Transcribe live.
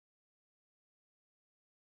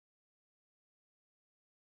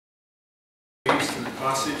please, to the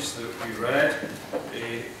passage that we read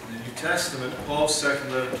in the New Testament, Paul's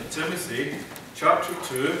second letter to Timothy, chapter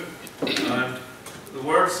 2, and the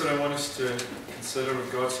words that I want us to consider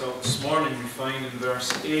with God's help this morning we find in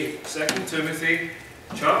verse 8. 2 Timothy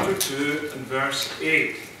chapter 2 and verse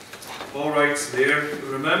 8. Paul writes there,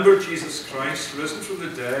 "Remember Jesus Christ, risen from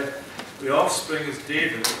the dead, the offspring of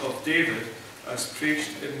David, as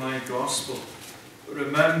preached in my gospel."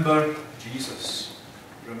 Remember Jesus.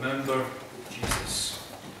 Remember Jesus.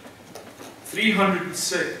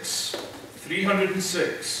 306.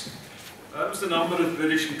 306. That was the number of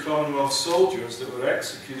British and Commonwealth soldiers that were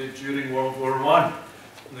executed during World War I.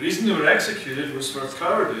 And the reason they were executed was for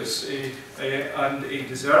cowardice and a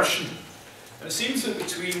desertion. And it seems that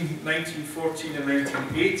between 1914 and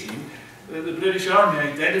 1918, the British Army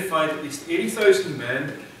identified at least 80,000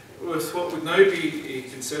 men with what would now be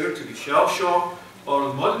considered to be shell shock, or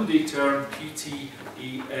the modern day term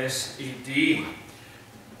PTSD.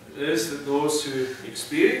 It is that those who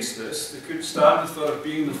experienced this, they couldn't stand the thought of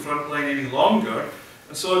being in the front line any longer,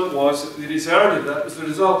 and so it was that they deserted. That was the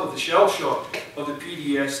result of the shell shock of the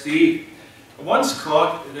PTSD. And once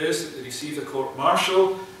caught, it is that they received a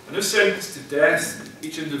court-martial, and if sentenced to death,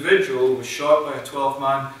 each individual was shot by a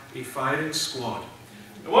 12-man firing squad.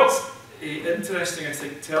 Now what's interesting, I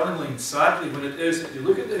think, tellingly and sadly, when it is that you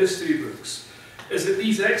look at the history books, is that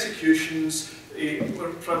these executions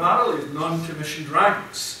were primarily of non-commissioned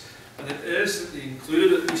ranks. And it is that they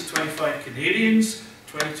included at least 25 Canadians,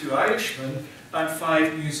 22 Irishmen, and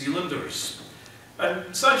 5 New Zealanders.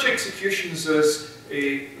 And such executions as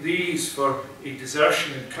these for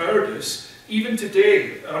desertion and cowardice, even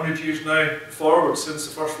today, 100 years now forward since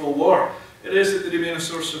the First World War, it is that they remain a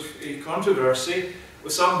source of controversy,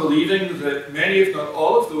 with some believing that many, if not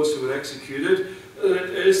all of those who were executed, that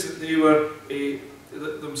it is that they were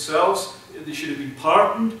themselves, they should have been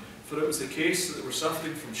pardoned, for it was the case that they were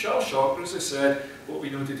suffering from shell shock, or as I said, what we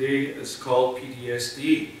know today is called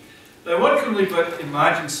PTSD. Now one can only but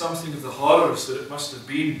imagine something of the horrors that it must have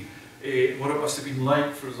been, what it must have been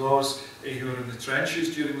like for those who were in the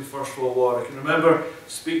trenches during the First World War. I can remember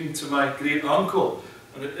speaking to my great uncle,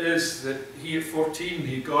 and it is that he at 14,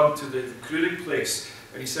 he had gone to the recruiting place,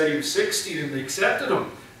 and he said he was 16 and they accepted him.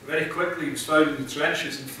 Very quickly he was found in the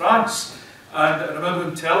trenches in France. And I remember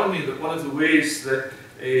him telling me that one of the ways that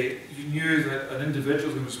you knew that an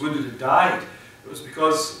individual who was wounded had died, it was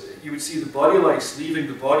because you would see the body lice leaving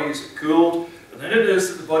the body as it cooled, and then it is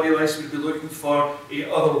that the body lice would be looking for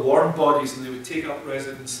other warm bodies, and they would take up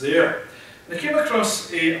residence there. And I came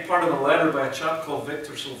across a part of a letter by a chap called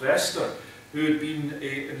Victor Sylvester, who had been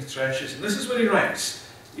in the trenches, and this is what he writes.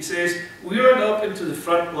 He says, "We went up into the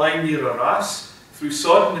front line near Arras, through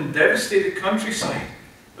sodden and devastated countryside.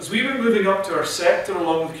 As we were moving up to our sector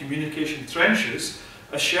along the communication trenches,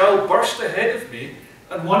 a shell burst ahead of me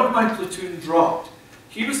and one of my platoon dropped.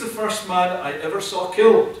 He was the first man I ever saw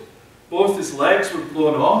killed. Both his legs were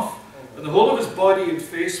blown off and the whole of his body and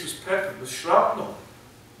face was peppered with shrapnel.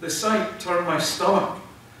 The sight turned my stomach.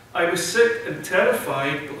 I was sick and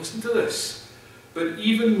terrified, but listen to this, but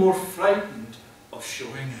even more frightened of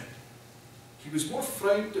showing it." He was more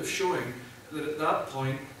frightened of showing that at that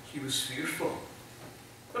point he was fearful.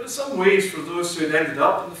 But in some ways, for those who had ended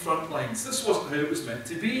up in the front lines, this wasn't how it was meant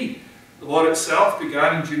to be. The war itself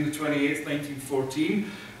began on June the 28th,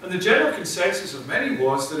 1914, and the general consensus of many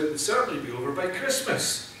was that it would certainly be over by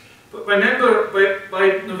Christmas. But by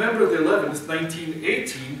November the 11th,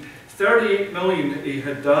 1918, 38 million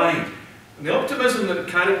had died. And the optimism that had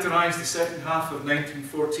characterised the second half of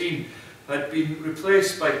 1914 had been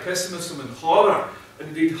replaced by pessimism and horror, and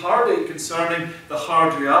indeed heartache concerning the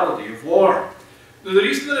hard reality of war. Now the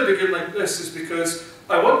reason that I begin like this is because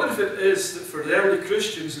I wonder if it is that for the early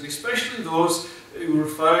Christians, and especially those who were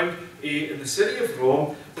found in the city of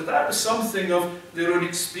Rome, that was something of their own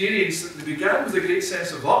experience, that they began with a great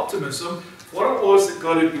sense of optimism, what it was that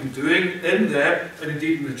God had been doing in them, and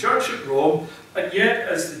indeed in the church at Rome, and yet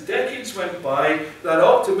as the decades went by, that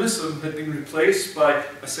optimism had been replaced by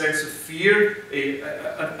a sense of fear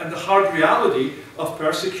and the hard reality of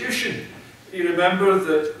persecution. You remember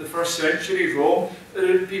that the first century Rome, it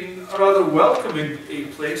had been a rather welcoming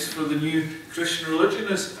place for the new Christian religion,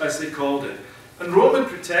 as they called it. And Rome had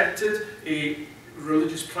protected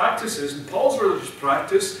religious practices, and Paul's religious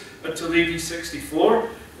practice until AD 64,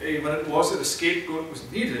 when it was that a scapegoat was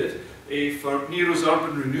needed for Nero's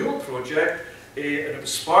urban renewal project, and it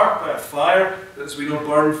was sparked by a fire that, as we know,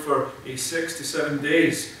 burned for 6 to 7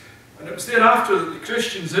 days. And it was thereafter that the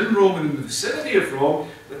Christians in Rome and in the vicinity of Rome,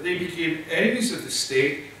 that they became enemies of the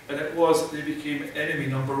state, and it was that they became enemy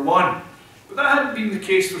number one. But that hadn't been the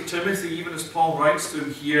case for Timothy, even as Paul writes to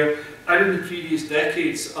him here and in the previous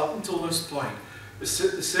decades up until this point. The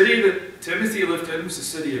city that Timothy lived in was the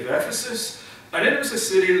city of Ephesus, and it was a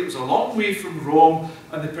city that was a long way from Rome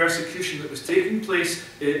and the persecution that was taking place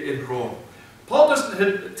in Rome. Paul doesn't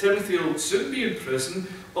hint that Timothy will soon be in prison,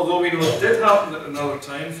 although we know it did happen at another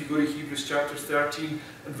time. If you go to Hebrews chapter 13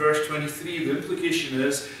 and verse 23, the implication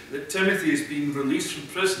is that Timothy is being released from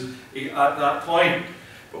prison at that point.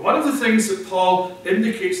 But one of the things that Paul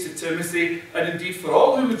indicates to Timothy, and indeed for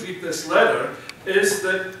all who would read this letter, is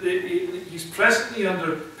that he's presently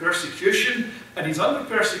under persecution, and he's under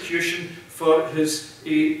persecution for his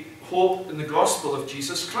hope in the gospel of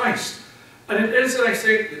Jesus Christ. And it is that I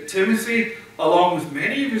think that Timothy, along with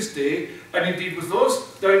many of his day, and indeed with those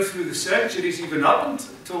down through the centuries, even up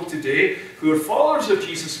until today, who are followers of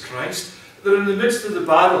Jesus Christ, that in the midst of the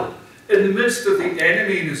battle, in the midst of the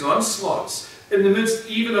enemy and his onslaughts, in the midst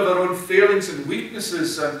even of our own failings and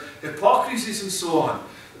weaknesses and hypocrisies and so on,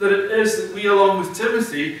 that it is that we, along with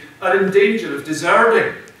Timothy, are in danger of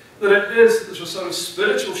deserting. That it is that there's a sort of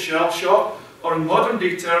spiritual shell shock, or in modern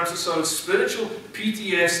day terms, a sort of spiritual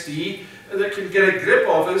PTSD that can get a grip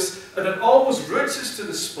of us, and it almost roots us to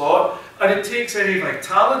the spot, and it takes any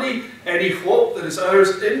vitality, any hope that is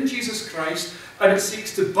ours in Jesus Christ, and it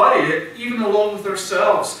seeks to bury it, even along with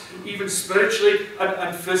ourselves, even spiritually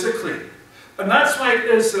and physically. And that's why it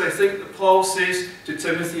is that I think that Paul says to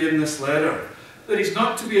Timothy in this letter, that he's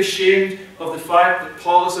not to be ashamed of the fact that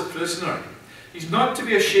Paul is a prisoner. He's not to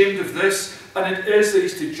be ashamed of this, and it is that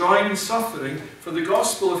he's to join in suffering for the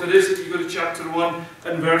gospel, if it is that you go to chapter 1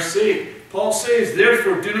 and verse 8. Paul says,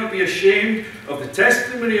 "Therefore do not be ashamed of the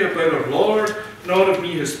testimony about our Lord, nor of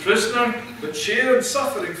me his prisoner, but share in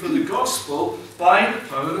suffering for the gospel by the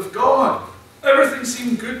power of God." Everything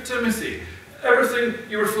seemed good, Timothy. Everything,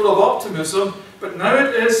 you were full of optimism, but now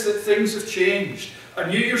it is that things have changed.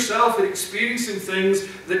 And you yourself are experiencing things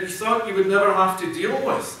that you thought you would never have to deal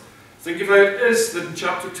with. Think of how it is that in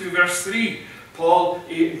chapter 2 verse 3, Paul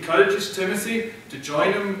encourages Timothy to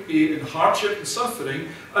join him in hardship and suffering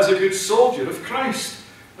as a good soldier of Christ.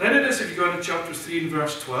 Then it is, if you go into chapter 3 and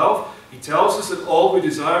verse 12, he tells us that all who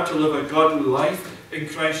desire to live a godly life in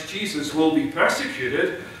Christ Jesus will be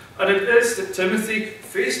persecuted. And it is that Timothy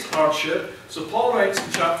faced hardship. So Paul writes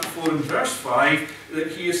in chapter 4 and verse 5 that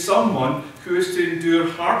he is someone who is to endure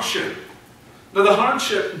hardship. Now the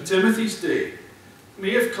hardship in Timothy's day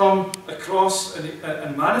may have come across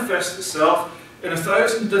and manifest itself in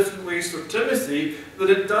 1,000 different ways for Timothy that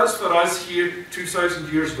it does for us here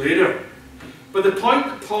 2,000 years later. But the point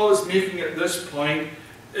that Paul is making at this point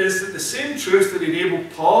is that the same truth that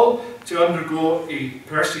enabled Paul to undergo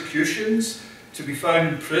persecutions, to be found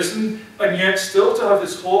in prison, and yet still to have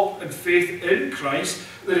his hope and faith in Christ,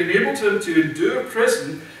 that enabled him to endure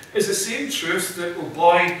prison, is the same truth that will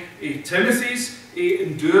buoy Timothy's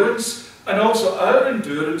endurance, and also our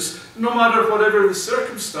endurance, no matter whatever the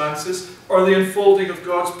circumstances or the unfolding of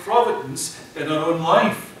God's providence in our own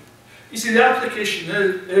life. You see, the application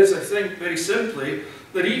is, I think, very simply,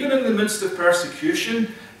 that even in the midst of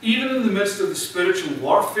persecution, even in the midst of the spiritual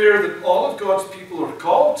warfare that all of God's people are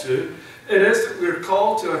called to, it is that we are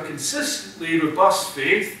called to a consistently robust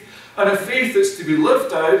faith, and a faith that's to be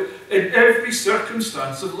lived out in every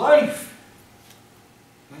circumstance of life.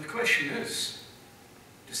 Now the question is,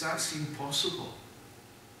 does that seem possible?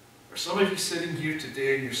 Are some of you sitting here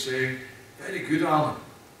today and you're saying, "Very good, Alan.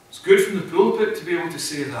 It's good from the pulpit to be able to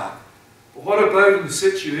say that. But what about in the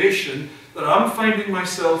situation that I'm finding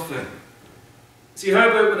myself in?" See, how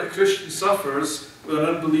about when a Christian suffers with an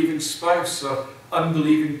unbelieving spouse or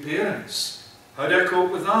unbelieving parents? How do I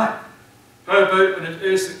cope with that? How about when it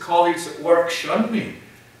is that colleagues at work shun me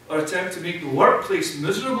or attempt to make the workplace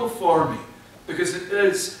miserable for me because it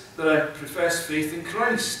is that I profess faith in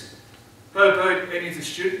Christ? How about any of the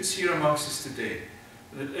students here amongst us today?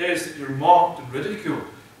 And it is that you're mocked and ridiculed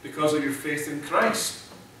because of your faith in Christ.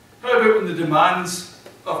 How about when the demands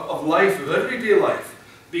of life, of everyday life,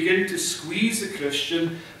 begin to squeeze the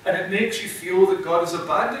Christian and it makes you feel that God has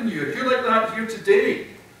abandoned you? If you're like that here today,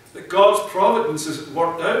 that God's providence isn't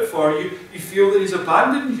worked out for you, you feel that He's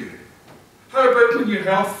abandoned you. How about when your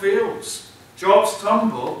health fails, jobs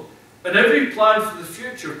tumble, and every plan for the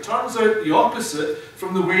future turns out the opposite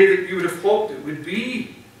from the way that you would have hoped it would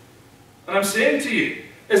be? And I'm saying to you,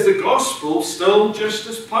 is the gospel still just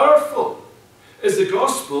as powerful? Is the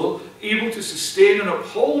gospel able to sustain and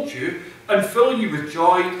uphold you and fill you with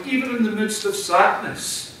joy even in the midst of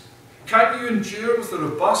sadness? Can you endure with a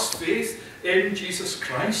robust faith in Jesus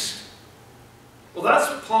Christ? Well, that's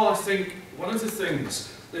what Paul, I think, one of the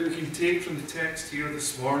things that we can take from the text here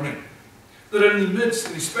this morning. that are in the midst,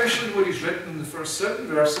 and especially what he's written in the first 7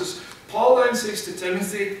 verses, Paul then says to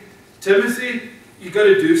Timothy, Timothy, you've got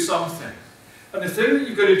to do something. And the thing that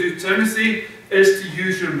you've got to do, Timothy, is to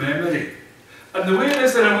use your memory. And the way it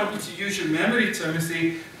is that I want you to use your memory,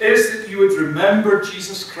 Timothy, is that you would remember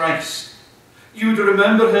Jesus Christ. You would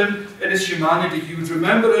remember him in his humanity. You would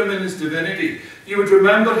remember him in his divinity. You would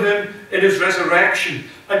remember him in his resurrection.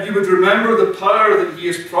 And you would remember the power that he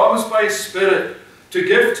has promised by his Spirit to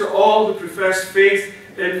give to all who profess faith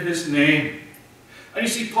in his name. And you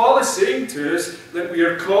see, Paul is saying to us that we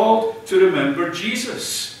are called to remember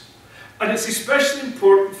Jesus. And it's especially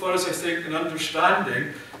important for us, I think, in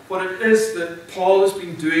understanding what it is that Paul has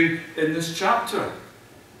been doing in this chapter.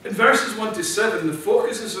 In verses 1 to 7, the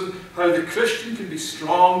focus is on how the Christian can be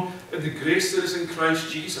strong in the grace that is in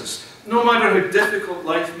Christ Jesus, no matter how difficult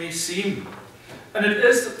life may seem. And it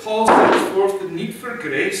is that Paul sets forth the need for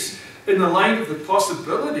grace in the light of the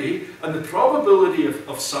possibility and the probability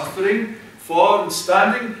of suffering for and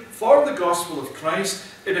standing for the gospel of Christ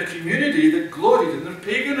in a community that gloried in their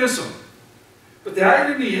paganism. But the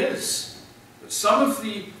irony is that some of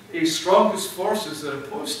the strongest forces that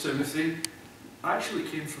opposed Timothy actually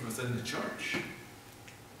came from within the church.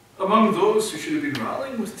 Among those who should have been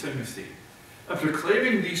rallying with Timothy and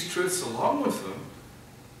proclaiming these truths along with them,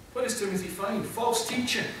 what does Timothy find? False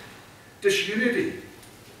teaching, disunity,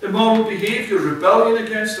 immoral behaviour, rebellion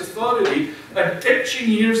against authority, and itching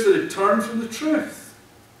ears that had turned from the truth.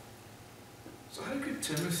 So how could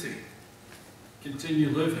Timothy continue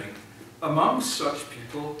living among such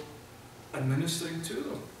people and ministering to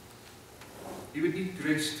them? He would need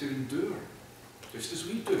grace to endure, just as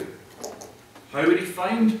we do. How would he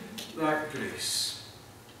find that grace?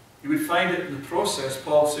 He would find it in the process,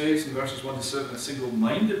 Paul says in verses 1 to 7, a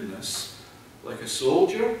single-mindedness like a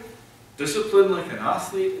soldier, discipline like an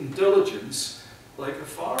athlete, and diligence like a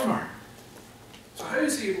farmer. So how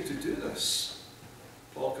is he able to do this?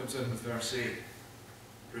 Paul comes in with verse 8.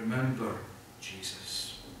 Remember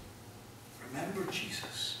Jesus. Remember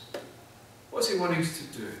Jesus. What's he wanting us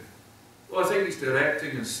to do? Well, I think he's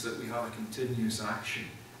directing us that we have a continuous action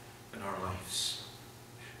in our lives.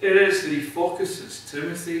 It is that he focuses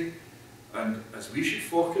Timothy, and as we should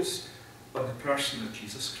focus, on the person of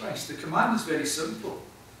Jesus Christ. The command is very simple.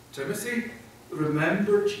 Timothy,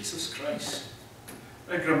 remember Jesus Christ.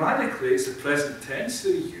 Now, grammatically, it's the present tense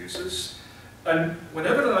that he uses, and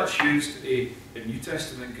whenever that's used in New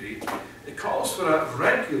Testament Greek, it calls for a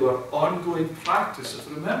regular, ongoing practice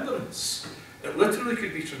of remembrance. It literally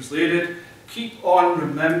could be translated, keep on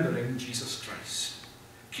remembering Jesus Christ.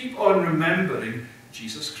 Keep on remembering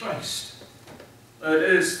Jesus Christ. Now, it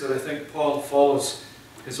is that I think Paul follows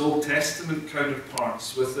his Old Testament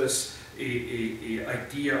counterparts with this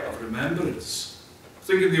idea of remembrance.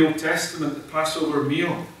 Think in the Old Testament, the Passover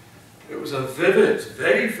meal. It was a vivid,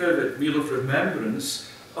 very vivid meal of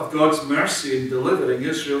remembrance of God's mercy in delivering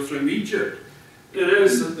Israel from Egypt. It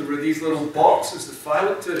is that there were these little boxes, the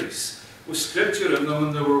phylacteries, with scripture in them,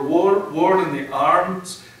 and they were worn in the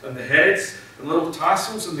arms and the heads, and little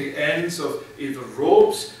tassels on the ends of either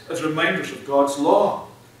robes as reminders of God's law.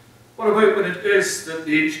 What about when it is that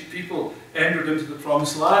the ancient people entered into the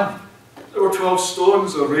promised land? There were 12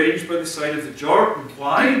 stones arranged by the side of the Jordan.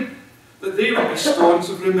 Why? That they would be stones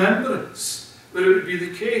of remembrance. That it would be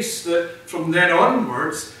the case that from then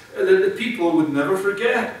onwards, that the people would never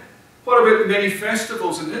forget. What about the many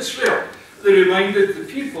festivals in Israel? They reminded the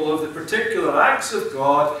people of the particular acts of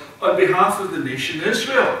God on behalf of the nation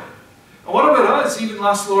Israel. And what about us? Even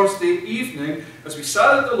last Lord's Day evening, as we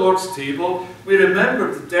sat at the Lord's table, we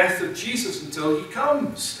remembered the death of Jesus until he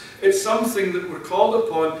comes. It's something that we're called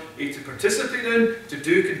upon to participate in, to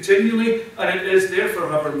do continually, and it is therefore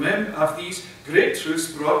have these great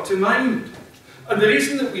truths brought to mind. And the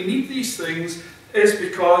reason that we need these things is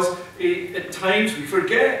because at times we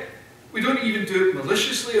forget. We don't even do it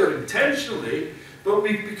maliciously or intentionally, but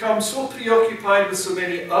we become so preoccupied with so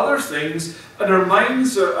many other things, and our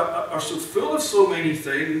minds are so full of so many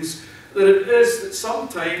things, that it is that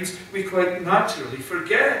sometimes we quite naturally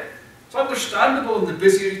forget. It's understandable in the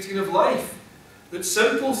busy routine of life that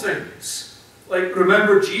simple things, like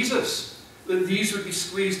remember Jesus, that these would be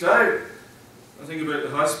squeezed out. I think about the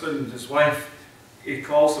husband, his wife, he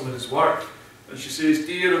calls him at his work, and she says,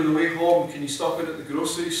 "Dear, on the way home, can you stop in at the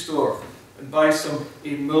grocery store and buy some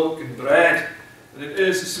milk and bread?" And it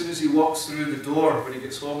is as soon as he walks through the door, when he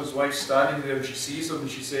gets home, his wife's standing there and she sees him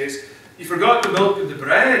and she says, "You forgot the milk and the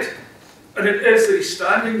bread." And it is that he's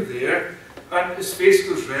standing there and his face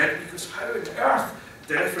goes red because how on earth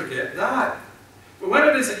did I forget that? But when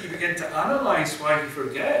it is that you begin to analyse why he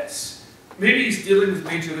forgets, maybe he's dealing with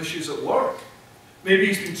major issues at work. Maybe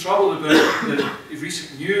he's been troubled about the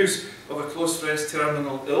recent news of a close friend's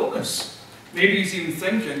terminal illness. Maybe he's even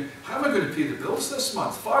thinking, how am I going to pay the bills this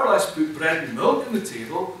month? Far less put bread and milk on the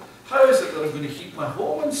table. How is it that I'm going to heat my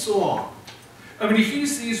home and so on? And when he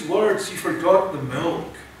hears these words, he forgot the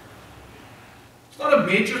milk. It's not a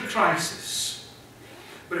major crisis,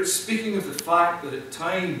 but it's speaking of the fact that at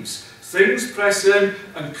times things press in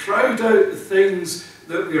and crowd out the things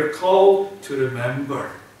that we are called to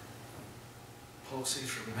remember. Paul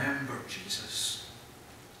says, remember Jesus.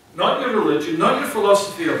 Not your religion, not your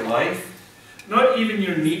philosophy of life, not even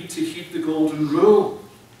your need to heed the golden rule,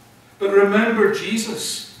 but remember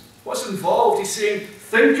Jesus. What's involved? He's saying,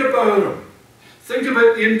 think about him. Think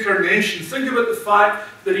about the incarnation. Think about the fact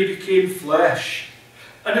that he became flesh.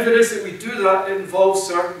 And if it is that we do that, it involves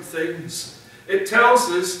certain things. It tells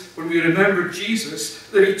us, when we remember Jesus,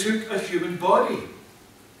 that he took a human body.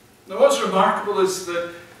 Now what's remarkable is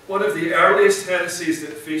that one of the earliest heresies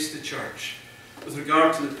that faced the church with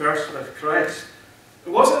regard to the person of Christ, it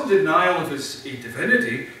wasn't a denial of his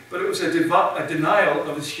divinity, but it was a denial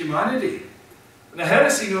of his humanity. And a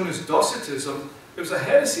heresy known as Docetism, it was a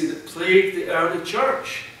heresy that plagued the early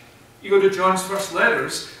church. You go to John's first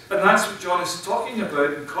letters, and that's what John is talking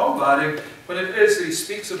about and combating when it is that he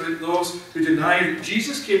speaks about those who deny that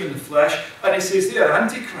Jesus came in the flesh, and he says they are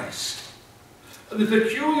Antichrist. And the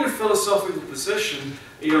peculiar philosophical position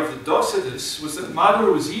of the Docetists was that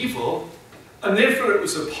matter was evil, and therefore it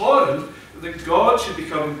was abhorrent that God should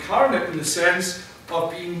become incarnate in the sense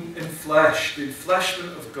of being in flesh, the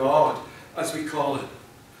enfleshment of God, as we call it.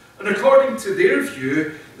 And according to their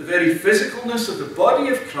view, the very physicalness of the body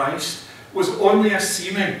of Christ was only a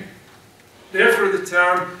seeming. Therefore the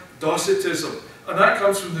term Docetism, and that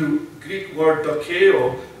comes from the Greek word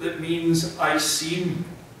dokeo, that means I seem.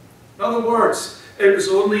 In other words, it was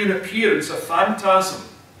only an appearance, a phantasm,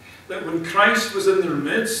 that when Christ was in their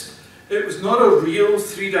midst, it was not a real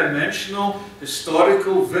three-dimensional,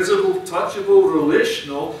 historical, visible, touchable,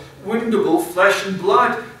 relational, woundable, flesh and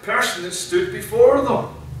blood person that stood before them.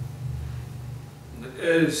 And it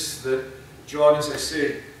is that John, as I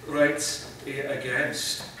say, writes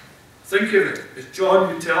against. Think of it, it's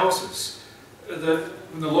John who tells us that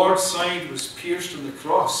when the Lord's side was pierced on the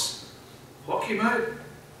cross, what came out?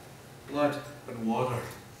 Blood and water.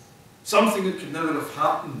 Something that could never have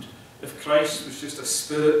happened if Christ was just a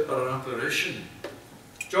spirit or an apparition.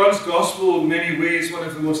 John's Gospel, in many ways, one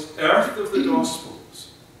of the most earth of the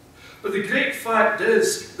Gospels. But the great fact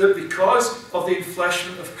is that because of the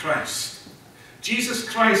enfleshment of Christ, Jesus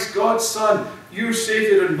Christ, God's Son, your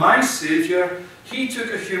Saviour and my Saviour, he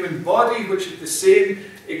took a human body which is the same,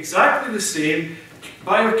 exactly the same,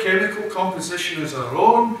 biochemical composition as our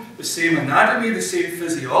own, the same anatomy, the same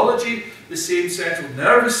physiology, the same central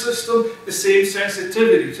nervous system, the same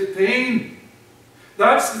sensitivity to pain.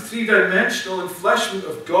 That's the three-dimensional enfleshment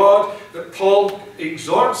of God that Paul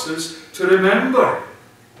exhorts us to remember.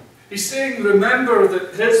 He's saying, remember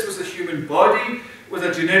that his was a human body with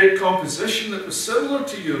a genetic composition that was similar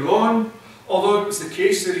to your own, although it was the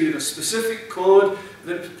case that he had a specific code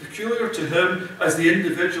that was peculiar to him as the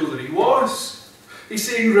individual that he was. He's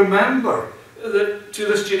saying, remember that to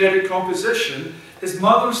this genetic composition, his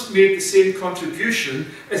mother's made the same contribution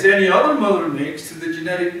as any other mother makes to the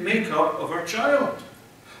genetic makeup of her child.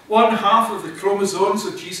 1/2 of the chromosomes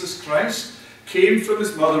of Jesus Christ came from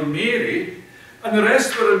his mother Mary, and the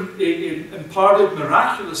rest were imparted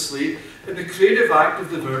miraculously in the creative act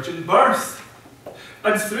of the virgin birth.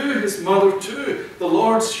 And through his mother too, the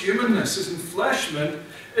Lord's humanness, his enfleshment,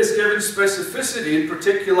 is given specificity and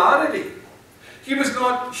particularity. He was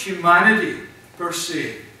not humanity per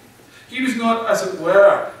se. He was not, as it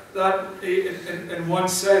were, that in one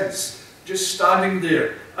sense, just standing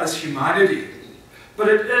there as humanity. But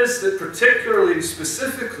it is that particularly and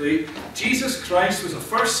specifically, Jesus Christ was a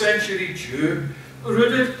first century Jew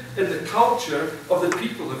rooted in the culture of the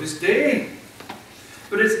people of his day.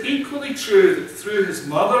 But it's equally true that through his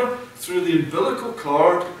mother, through the umbilical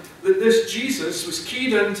cord, that this Jesus was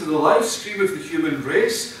keyed into the life stream of the human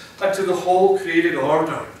race and to the whole created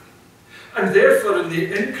order. And therefore, in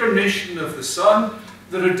the incarnation of the Son,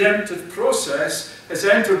 the redemptive process has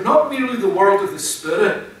entered not merely the world of the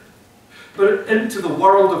Spirit, but into the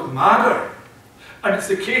world of matter. And it's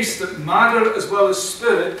the case that matter as well as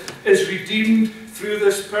spirit is redeemed through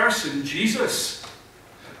this person, Jesus.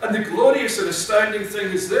 And the glorious and astounding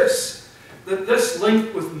thing is this, that this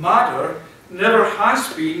link with matter never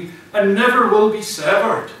has been and never will be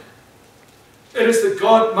severed. It is the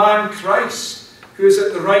God-man Christ who is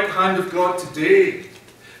at the right hand of God today.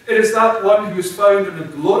 It is that one who is found in a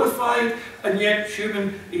glorified and yet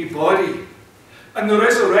human body. And the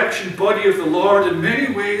resurrection body of the Lord in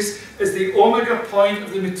many ways is the omega point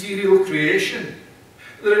of the material creation.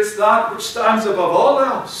 That it's that which stands above all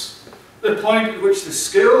else. The point at which the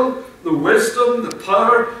skill, the wisdom, the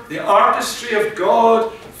power, the artistry of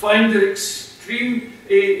God find their extreme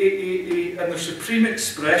and their supreme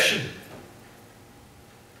expression.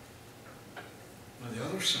 On the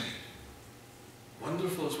other side,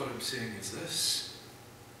 wonderful is what I'm saying is this.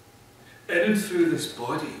 In and through this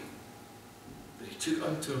body that he took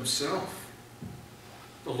unto himself,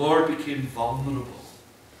 the Lord became vulnerable.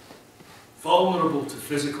 Vulnerable to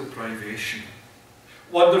physical privation.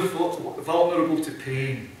 Vulnerable to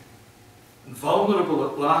pain. And vulnerable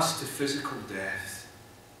at last to physical death.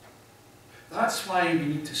 That's why we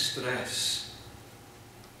need to stress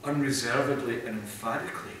unreservedly and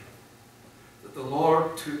emphatically that the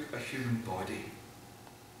Lord took a human body.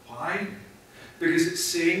 Why? Because it's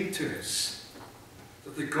saying to us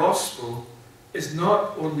that the gospel is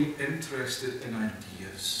not only interested in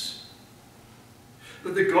ideas.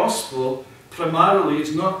 That the gospel primarily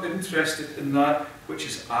is not interested in that which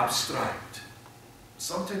is abstract.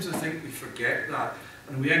 Sometimes I think we forget that,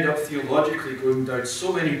 and we end up theologically going down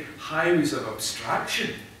so many highways of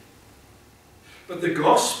abstraction. But the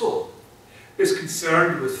gospel is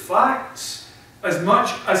concerned with facts as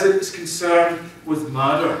much as it is concerned with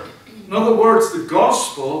matter. In other words, the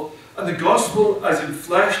gospel, and the gospel as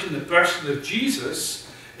enfleshed in the person of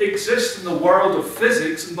Jesus, exists in the world of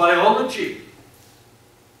physics and biology.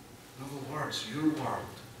 In other words, your world,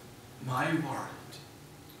 my world,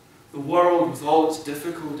 the world with all its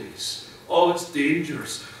difficulties, all its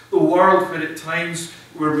dangers, the world when at times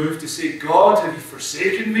we're moved to say, God, have you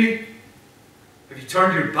forsaken me? Have you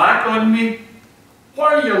turned your back on me?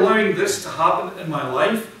 Why are you allowing this to happen in my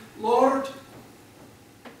life, Lord?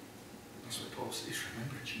 That's what Paul says,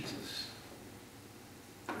 remember Jesus.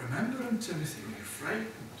 Remember him, Timothy, when you're frightened.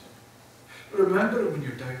 Remember him when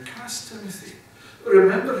you're downcast, Timothy.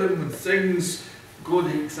 Remember him when things go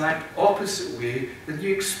the exact opposite way than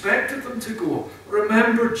you expected them to go.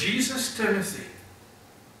 Remember Jesus, Timothy.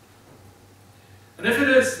 And if it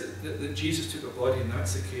is that Jesus took a body, and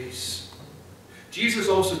that's the case, Jesus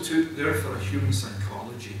also took, therefore, a human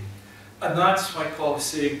psychology. And that's why Paul is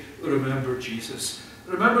saying, remember Jesus.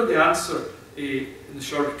 Remember the answer in the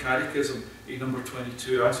Short Catechism, number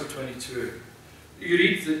 22, answer 22. You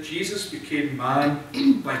read that Jesus became man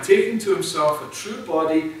by taking to himself a true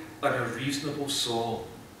body and a reasonable soul.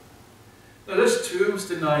 Now this too was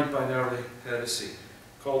denied by an early heresy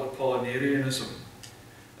called Apollinarianism.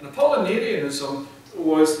 And Apollinarianism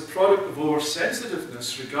was the product of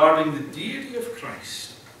oversensitiveness regarding the deity of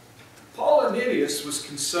Christ. Apollinarius was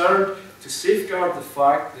concerned to safeguard the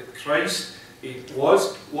fact that Christ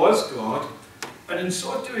was God, and in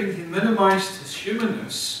so doing he minimized his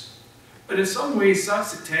humanness. And in some ways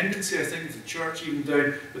that's the tendency, I think, of the church even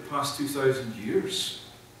down the past 2,000 years.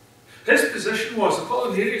 His position was,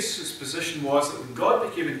 Apollinarius' position was that when God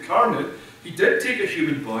became incarnate, he did take a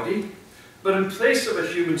human body, but in place of a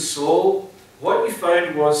human soul, what we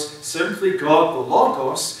found was simply God, the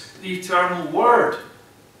Logos, the eternal Word.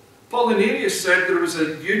 Apollinarius said there was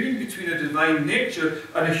a union between a divine nature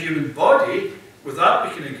and a human body. With that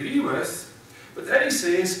we can agree with. But then he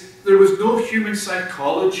says there was no human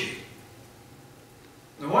psychology.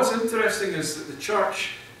 Now what's interesting is that the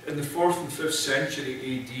church in the 4th and 5th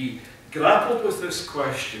century AD grappled with this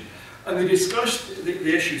question, and they discussed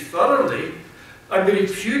the issue thoroughly, and they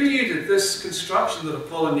repudiated this construction that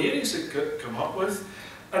Apollinarius had come up with,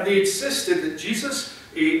 and they insisted that Jesus,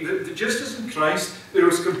 that just as in Christ there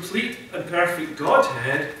was complete and perfect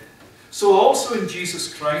Godhead, so also in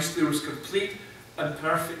Jesus Christ there was complete and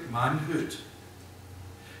perfect manhood.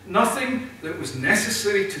 Nothing that was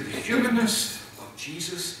necessary to the humanness of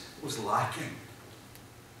Jesus was lacking.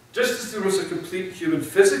 Just as there was a complete human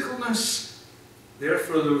physicalness,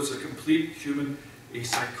 therefore there was a complete human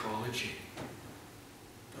psychology.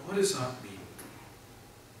 Now what does that mean?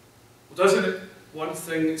 Well, doesn't it, one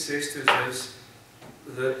thing it says to us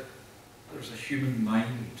is that there's a human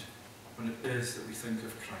mind when it is that we think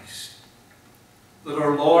of Christ. That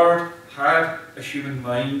our Lord had a human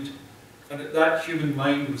mind, and that human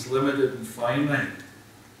mind was limited and finite.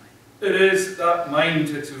 It is that mind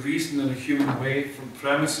had to reason in a human way from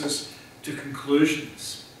premises to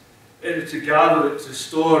conclusions. It had to gather it, to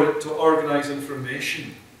store it, to organize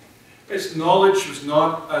information. Its knowledge was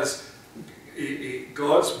not as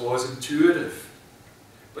God's was intuitive,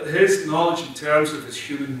 but his knowledge in terms of his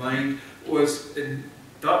human mind was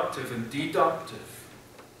inductive and deductive.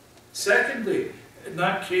 Secondly, in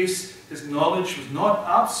that case, his knowledge was not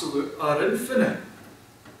absolute or infinite.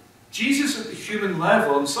 Jesus at the human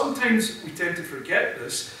level, and sometimes we tend to forget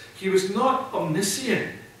this, he was not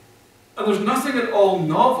omniscient. And there's nothing at all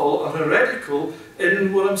novel or heretical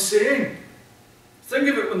in what I'm saying. Think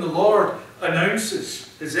of it when the Lord announces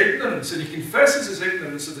his ignorance, and he confesses his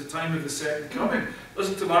ignorance at the time of the second coming.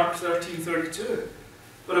 Listen to Mark 13:32.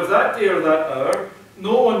 But of that day or that hour,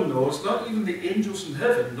 no one knows, not even the angels in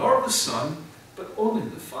heaven, nor the Son, but only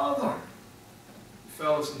the Father. The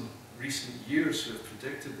fellows in recent years who have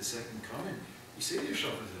predicted the second coming, you say to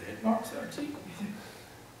yourself, have they read Mark 13?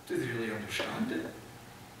 Do they really understand it?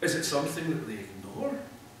 Is it something that they ignore?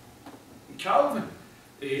 And Calvin,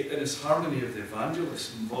 in his Harmony of the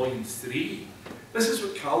Evangelists in volume 3, this is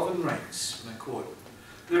what Calvin writes, and I quote,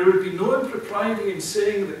 "There would be no impropriety in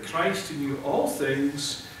saying that Christ, who knew all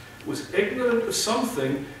things, was ignorant of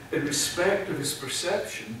something in respect of his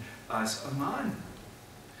perception as a man."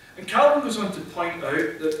 And Calvin goes on to point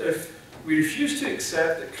out that if we refuse to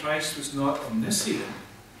accept that Christ was not omniscient,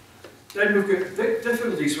 then we've got big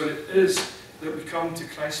difficulties when it is that we come to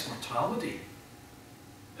Christ's mortality.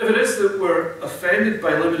 If it is that we're offended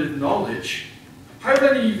by limited knowledge, how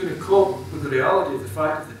then are you going to cope with the reality of the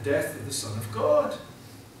fact of the death of the Son of God?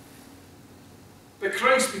 But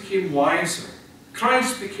Christ became wiser.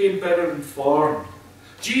 Christ became better informed.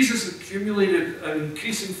 Jesus accumulated an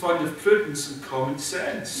increasing fund of prudence and common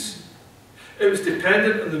sense. It was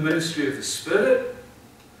dependent on the ministry of the Spirit,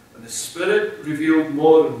 and the Spirit revealed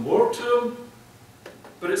more and more to him.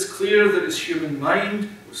 But it's clear that his human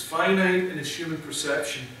mind was finite and his human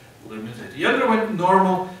perception limited. He underwent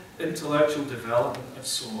normal intellectual development and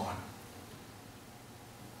so on.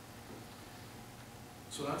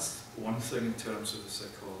 So that's one thing in terms of the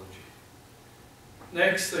psychology.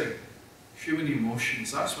 Next thing, human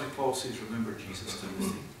emotions. That's why Paul says, remember Jesus,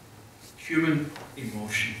 Timothy. Human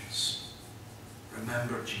emotions.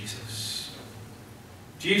 Remember Jesus.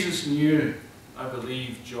 Jesus knew, I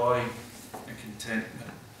believe, joy and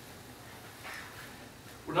contentment.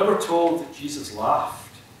 We're never told that Jesus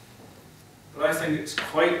laughed, but I think it's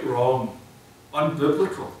quite wrong,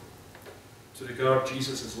 unbiblical, to regard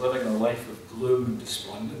Jesus as living a life of gloom and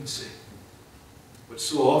despondency, which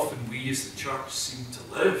so often we as the church seem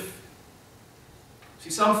to live.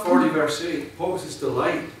 See, Psalm 40 verse 8, what was his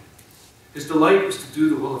delight? His delight was to do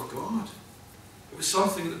the will of God. It was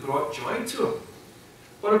something that brought joy to him.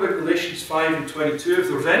 What about Galatians 5 and 22? If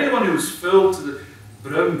there was anyone who was filled to the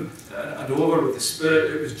brim and over with the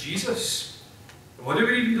Spirit, it was Jesus. And what do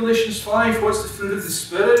we read in Galatians 5? What's the fruit of the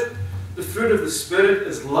Spirit? The fruit of the Spirit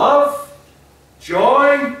is love,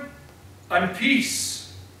 joy, and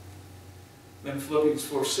peace. Then Philippians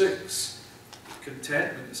 4:6,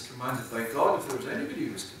 contentment is commanded by God. If there was anybody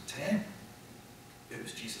who was content, it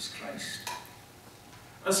was Jesus Christ.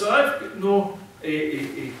 And so I've got no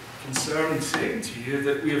concern in saying to you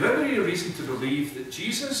that we have every reason to believe that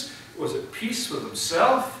Jesus was at peace with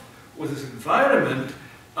himself, with his environment,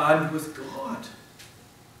 and with God.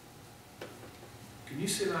 Can you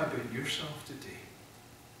say that about yourself today?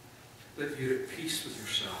 That you're at peace with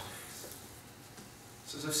yourself?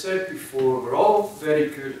 So as I've said before, we're all very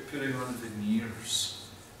good at putting on veneers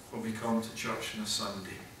when we come to church on a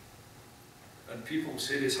Sunday. And people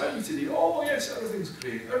say to us, how are you today? Oh yes, everything's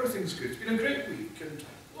great, everything's good. It's been a great week, and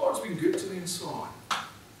the Lord's been good to me, and so on.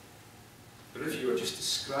 But if you were just to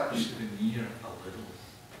scratch the veneer a little,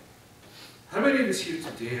 how many of us here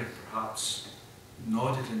today are perhaps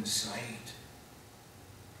nodded inside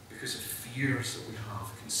because of fears that we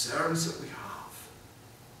have, concerns that we have?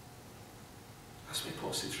 That's why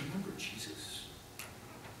Paul says, remember Jesus.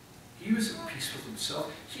 He was at peace with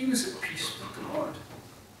himself. He was at peace with God.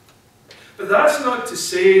 But that's not to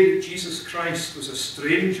say that Jesus Christ was a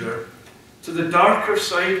stranger to the darker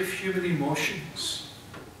side of human emotions.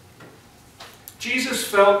 Jesus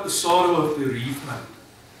felt the sorrow of bereavement.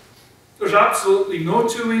 There's absolutely no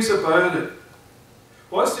two ways about it.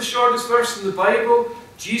 What's the shortest verse in the Bible?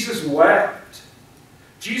 Jesus wept.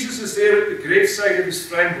 Jesus is there at the graveside of his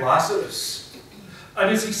friend Lazarus. And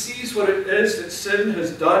as he sees what it is that sin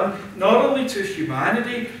has done, not only to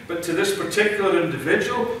humanity, but to this particular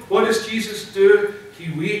individual, what does Jesus do? He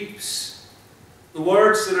weeps. The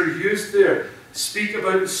words that are used there speak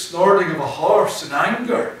about the snorting of a horse in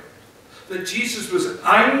anger. That Jesus was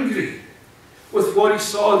angry with what he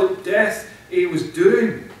saw that death was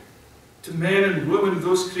doing to men and women,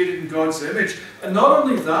 those created in God's image. And not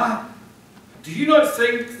only that, do you not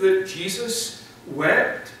think that Jesus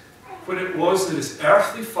wept when it was that his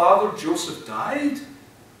earthly father Joseph died?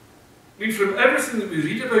 I mean, from everything that we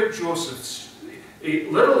read about Joseph,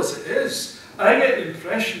 little as it is, I get the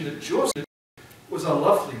impression that Joseph was a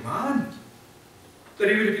lovely man, that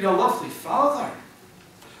he would have been a lovely father.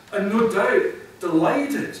 and no doubt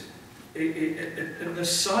delighted in the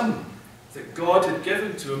son that God had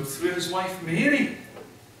given to him through his wife Mary.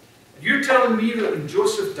 You're telling me that when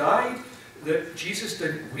Joseph died, that Jesus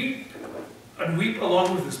didn't weep, and weep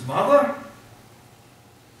along with his mother,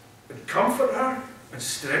 and comfort her, and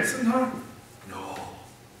strengthen her? No.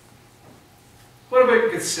 What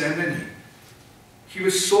about Gethsemane? He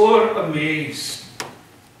was sore amazed.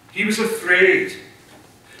 He was afraid.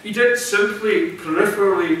 He didn't simply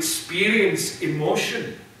peripherally experience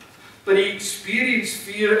emotion, but he experienced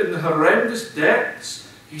fear in the horrendous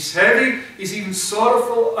depths. He's heavy, he's even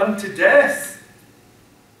sorrowful unto death.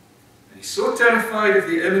 And he's so terrified of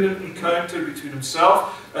the imminent encounter between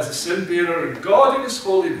himself as a sin-bearer and God in his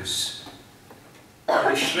holiness,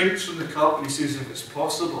 that he shrinks from the cup and he says, if it's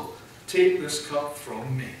possible, take this cup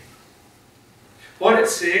from me. What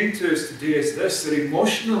it's saying to us today is this, that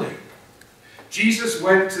emotionally, Jesus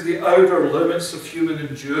went to the outer limits of human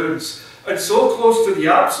endurance, and so close to the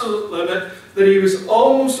absolute limit that he was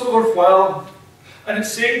almost overwhelmed. And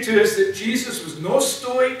it's saying to us that Jesus was no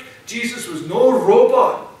stoic, Jesus was no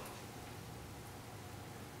robot.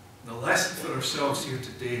 The lesson for ourselves here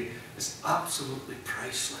today is absolutely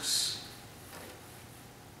priceless.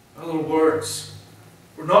 In other words,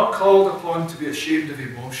 we're not called upon to be ashamed of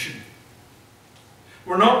emotion.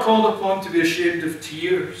 We're not called upon to be ashamed of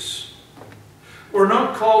tears. We're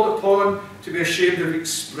not called upon to be ashamed of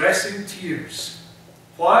expressing tears.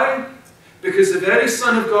 Why? Because the very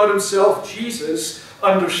Son of God himself, Jesus,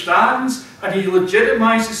 understands and he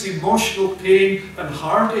legitimizes emotional pain and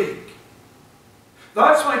heartache.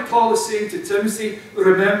 That's why Paul is saying to Timothy,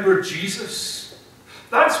 remember Jesus.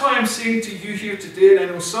 That's why I'm saying to you here today, and I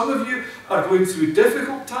know some of you are going through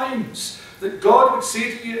difficult times, that God would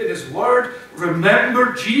say to you in his word,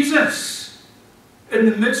 remember Jesus in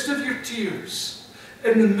the midst of your tears,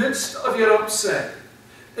 in the midst of your upset,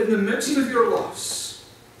 in the midst of your loss.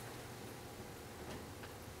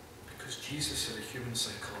 Because Jesus had a human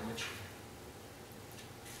psychology.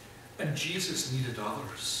 And Jesus needed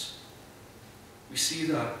others. We see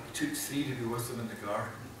that. He took 3 to be with him in the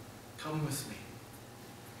garden. Come with me.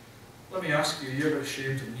 Let me ask you, are you ever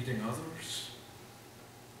ashamed of needing others?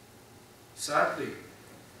 Sadly,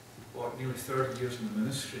 nearly 30 years in the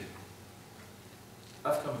ministry,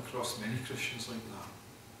 I've come across many Christians like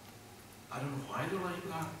that. I don't know why they're like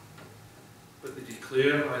that, but they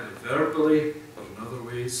declare either verbally or in other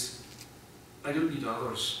ways, I don't need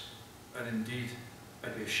others, and indeed,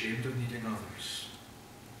 I'd be ashamed of needing others.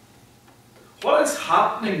 What is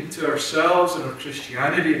happening to ourselves and our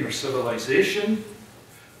Christianity and our civilization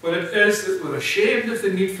when it is that we're ashamed of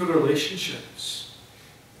the need for relationships?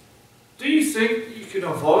 Do you think you can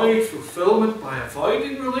avoid fulfillment by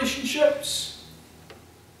avoiding relationships?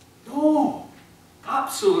 No,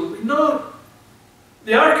 absolutely not.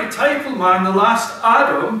 The archetypal man, the last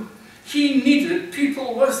Adam, he needed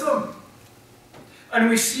people with him. And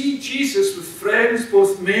we see Jesus with friends,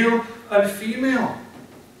 both male and female.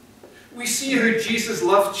 We see how Jesus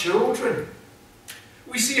loved children.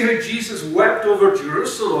 We see how Jesus wept over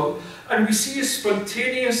Jerusalem, and we see a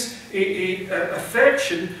spontaneous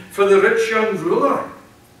affection for the rich young ruler.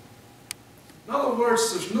 In other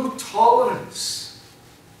words, there's no tolerance,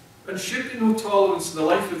 and should be no tolerance in the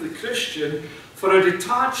life of the Christian for a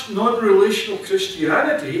detached, non-relational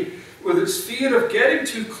Christianity with its fear of getting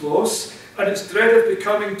too close and its dread of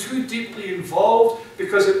becoming too deeply involved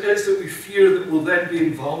because it is that we fear that we'll then be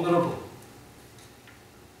invulnerable.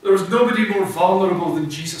 There was nobody more vulnerable than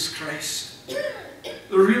Jesus Christ.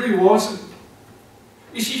 There really wasn't.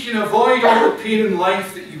 You see, you can avoid all the pain in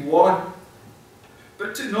life that you want,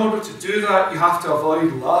 but in order to do that, you have to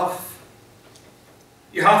avoid love.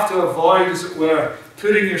 You have to avoid, as it were,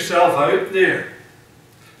 putting yourself out there.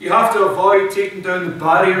 You have to avoid taking down the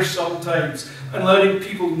barriers sometimes and letting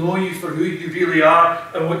people know you for who you really are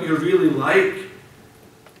and what you're really like.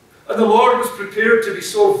 And the Lord was prepared to be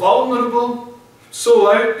so vulnerable,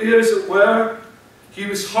 so out there, as it were. He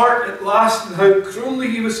was hurt at last, and how cruelly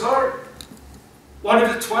he was hurt. One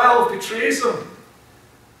of the 12 betrays him.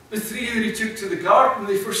 The 3 that he took to the garden,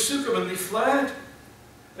 they forsook him and they fled.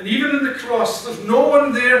 And even on the cross, there's no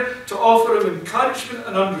one there to offer him encouragement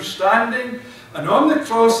and understanding. And on the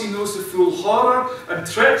cross, he knows the full horror and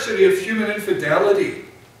treachery of human infidelity.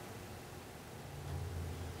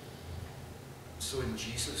 So in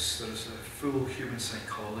Jesus, there is a full human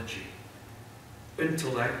psychology.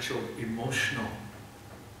 Intellectual, emotional,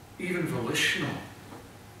 even volitional.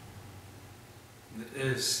 And it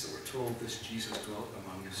is that we're told this Jesus dwelt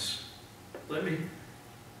among us. Let me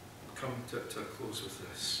come to a close with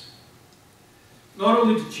this. Not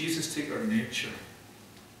only did Jesus take our nature,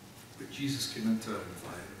 but Jesus came into our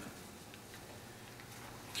environment.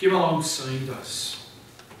 came alongside us.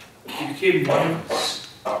 He became one of us.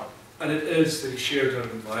 And it is that he shared our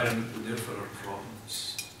environment and therefore our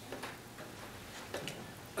problems.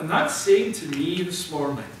 And that's saying to me this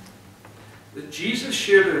morning that Jesus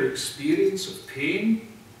shared our experience of pain,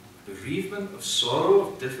 bereavement, of sorrow,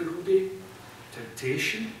 of difficulty,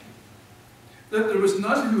 temptation. That there was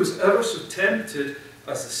none who was ever so tempted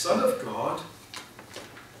as the Son of God,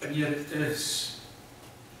 and yet it is.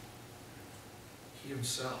 He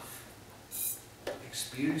himself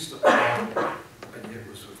experienced it all, and yet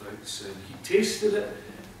was without sin. He tasted it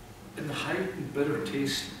in the heightened bitter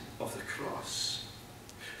taste of the cross.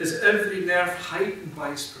 His every nerve heightened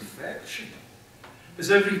by his perfection. His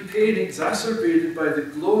every pain exacerbated by the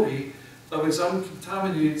glory of his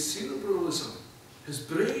uncontaminated cerebralism. His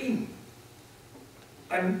brain.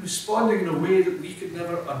 And responding in a way that we could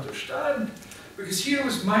never understand. Because here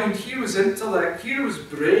was mind, here was intellect, here was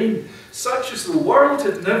brain, such as the world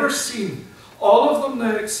had never seen. All of them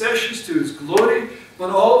now accessions to his glory, but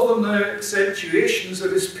all of them now accentuations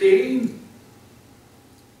of his pain.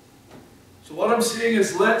 So what I'm saying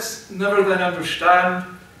is, let's never then understand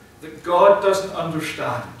that God doesn't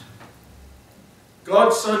understand.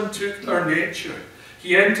 God's Son took our nature.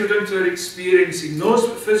 He entered into our experience. He knows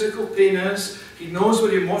what physical pain is. He knows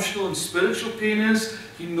what emotional and spiritual pain is.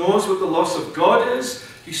 He knows what the loss of God is.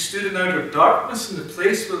 He stood in outer darkness in the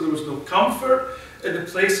place where there was no comfort, in the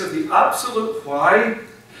place of the absolute why.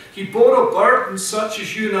 He bore a burden such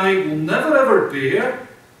as you and I will never ever bear.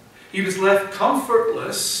 He was left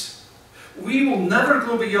comfortless. We will never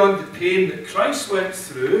go beyond the pain that Christ went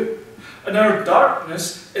through. And our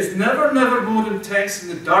darkness is never more intense than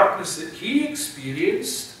the darkness that he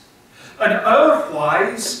experienced. And our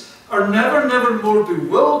whys are never more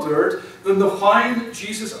bewildered than the why that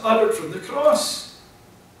Jesus uttered from the cross.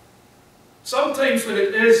 Sometimes when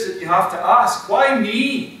it is that you have to ask, why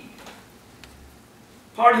me?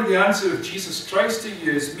 Part of the answer of Jesus Christ to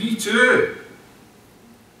you is, me too.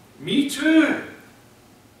 Me too.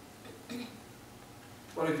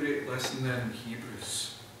 What a great lesson then in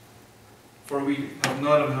Hebrews. For we have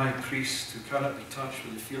not an high priest who cannot be touched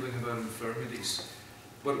with the feeling of our infirmities,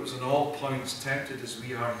 but was in all points tempted as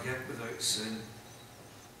we are, yet without sin.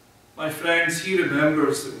 My friends, he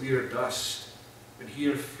remembers that we are dust, and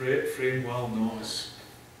he frame well knows.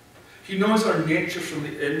 He knows our nature from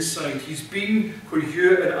the inside. He's been where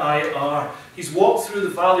you and I are. He's walked through the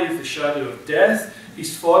valley of the shadow of death.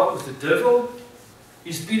 He's fought with the devil.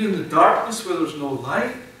 He's been in the darkness where there's no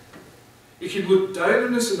light. He can look down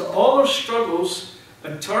on us in all our struggles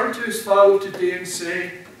and turn to his Father today and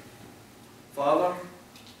say, Father,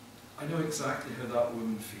 I know exactly how that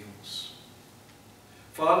woman feels.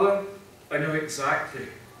 Father, I know exactly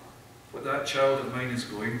what that child of mine is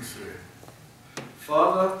going through.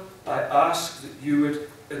 Father, I ask that you would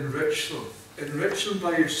enrich them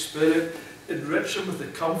by your Spirit, enrich them with the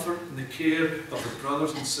comfort and the care of the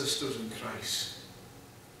brothers and sisters in Christ.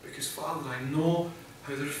 Because, Father, I know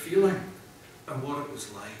how they're feeling and what it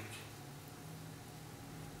was like.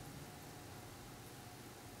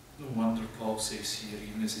 No wonder Paul says here,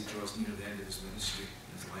 even as he draws near the end of his ministry,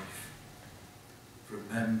 his life,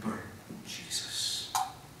 remember Jesus.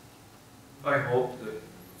 I hope that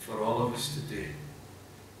for all of us today,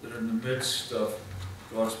 that in the midst of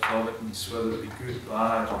God's providence, whether it be good,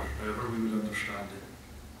 bad, or however we would understand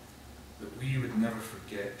it, that we would never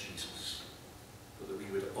forget Jesus, but that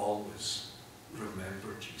we would always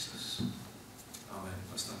remember Jesus. Amen.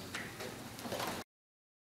 Let's stand and pray.